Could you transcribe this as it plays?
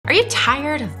Are you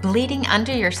tired of bleeding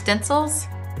under your stencils?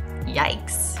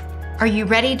 Yikes. Are you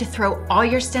ready to throw all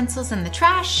your stencils in the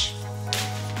trash?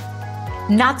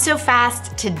 Not so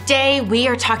fast. Today we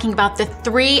are talking about the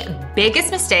 3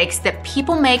 biggest mistakes that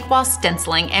people make while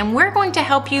stenciling, and we're going to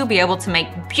help you be able to make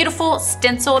beautiful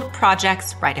stenciled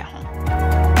projects right at home.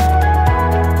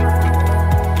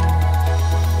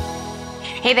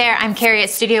 Hey there, I'm Kari at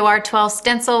Studio R12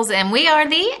 Stencils, and we are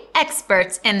the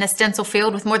experts in the stencil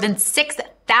field with more than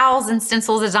 6,000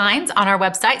 stencil designs on our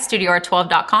website,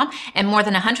 studior12.com, and more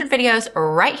than 100 videos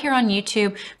right here on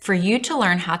YouTube for you to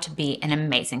learn how to be an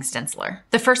amazing stenciler.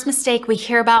 The first mistake we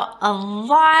hear about a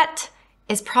lot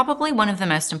is probably one of the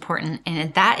most important,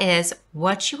 and that is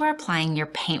what you are applying your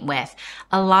paint with.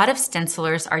 A lot of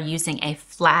stencilers are using a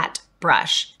flat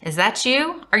brush. Is that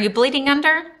you? Are you bleeding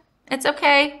under? It's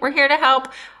okay, we're here to help.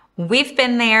 We've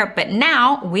been there, but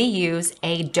now we use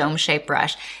a dome-shaped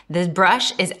brush. This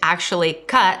brush is actually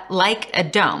cut like a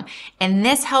dome, and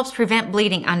this helps prevent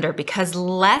bleeding under because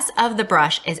less of the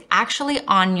brush is actually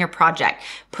on your project,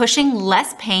 pushing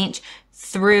less paint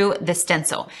through the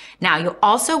stencil. Now, you'll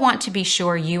also want to be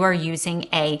sure you are using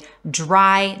a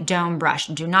dry dome brush.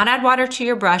 Do not add water to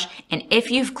your brush, and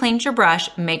if you've cleaned your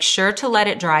brush, make sure to let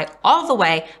it dry all the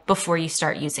way before you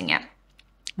start using it.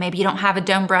 Maybe you don't have a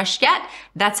dome brush yet.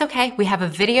 That's okay. We have a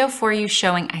video for you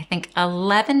showing, I think,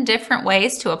 11 different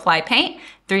ways to apply paint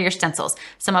through your stencils.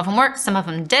 Some of them worked, some of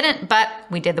them didn't, but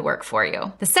we did the work for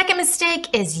you. The second mistake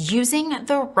is using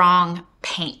the wrong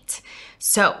paint.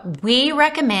 So we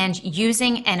recommend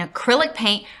using an acrylic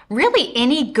paint. Really,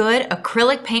 any good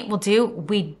acrylic paint will do.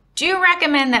 We do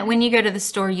recommend that when you go to the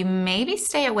store, you maybe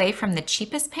stay away from the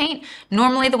cheapest paint.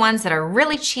 Normally the ones that are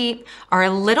really cheap are a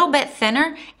little bit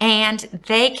thinner and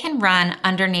they can run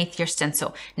underneath your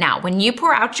stencil. Now, when you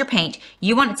pour out your paint,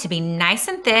 you want it to be nice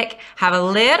and thick, have a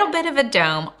little bit of a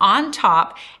dome on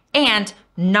top, and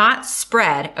not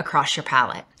spread across your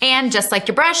palette. And just like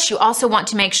your brush, you also want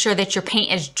to make sure that your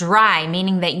paint is dry,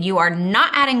 meaning that you are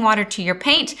not adding water to your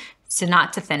paint, so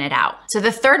not to thin it out. So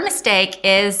the third mistake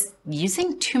is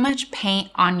using too much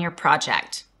paint on your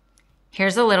project.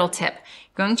 Here's a little tip.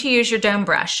 You're going to use your dome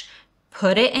brush.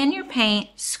 Put it in your paint,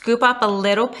 scoop up a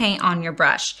little paint on your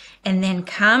brush, and then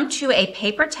come to a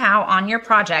paper towel on your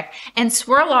project and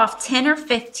swirl off 10 or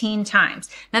 15 times.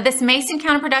 Now this may seem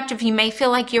counterproductive. You may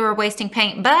feel like you are wasting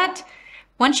paint, but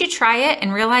once you try it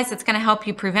and realize it's gonna help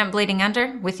you prevent bleeding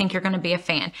under, we think you're gonna be a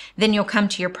fan. Then you'll come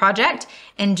to your project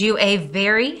and do a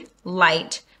very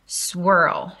light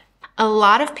swirl. A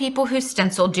lot of people who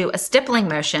stencil do a stippling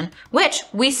motion, which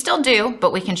we still do,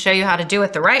 but we can show you how to do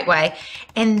it the right way.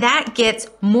 And that gets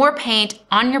more paint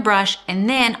on your brush and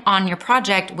then on your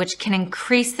project, which can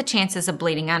increase the chances of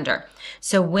bleeding under.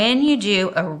 So when you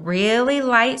do a really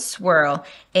light swirl,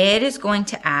 it is going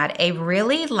to add a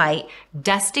really light,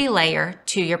 dusty layer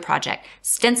to your project.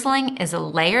 Stenciling is a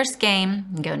layers game.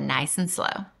 Go nice and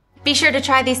slow. Be sure to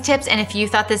try these tips, and if you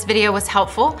thought this video was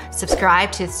helpful,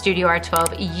 subscribe to the Studio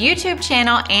R12 YouTube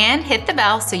channel and hit the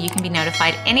bell so you can be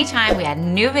notified anytime we add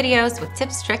new videos with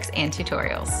tips, tricks, and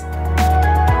tutorials.